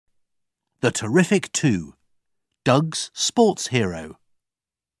The Terrific 2, Doug's Sports Hero.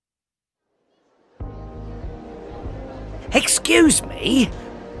 Excuse me,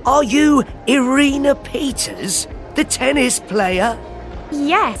 are you Irina Peters, the tennis player?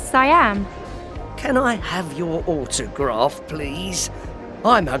 Yes, I am. Can I have your autograph, please?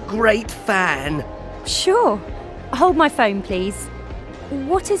 I'm a great fan. Sure. Hold my phone, please.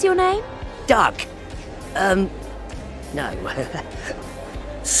 What is your name? Doug. No.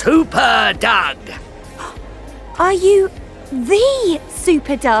 Super Doug. Are you the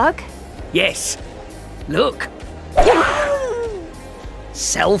Super Doug? Yes. Look.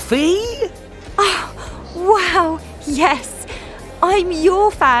 Selfie? Oh, wow, yes. I'm your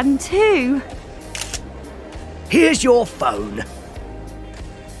fan too. Here's your phone.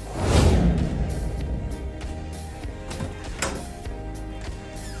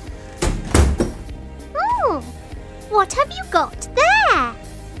 What have you got there?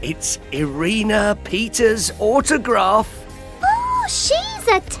 It's Irina Peters' autograph. Oh, she's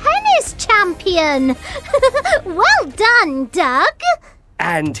a tennis champion. Well done, Doug.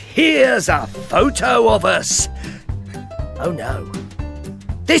 And here's a photo of us. Oh no,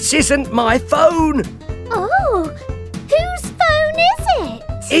 this isn't my phone. Oh, whose phone is it?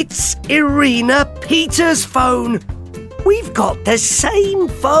 It's Irina Peters' phone. We've got the same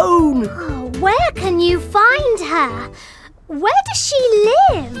phone. Oh, where can you find her? Where does she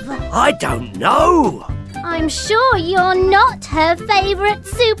live? I don't know. I'm sure you're not her favourite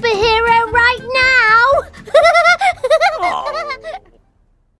superhero right now. Oh.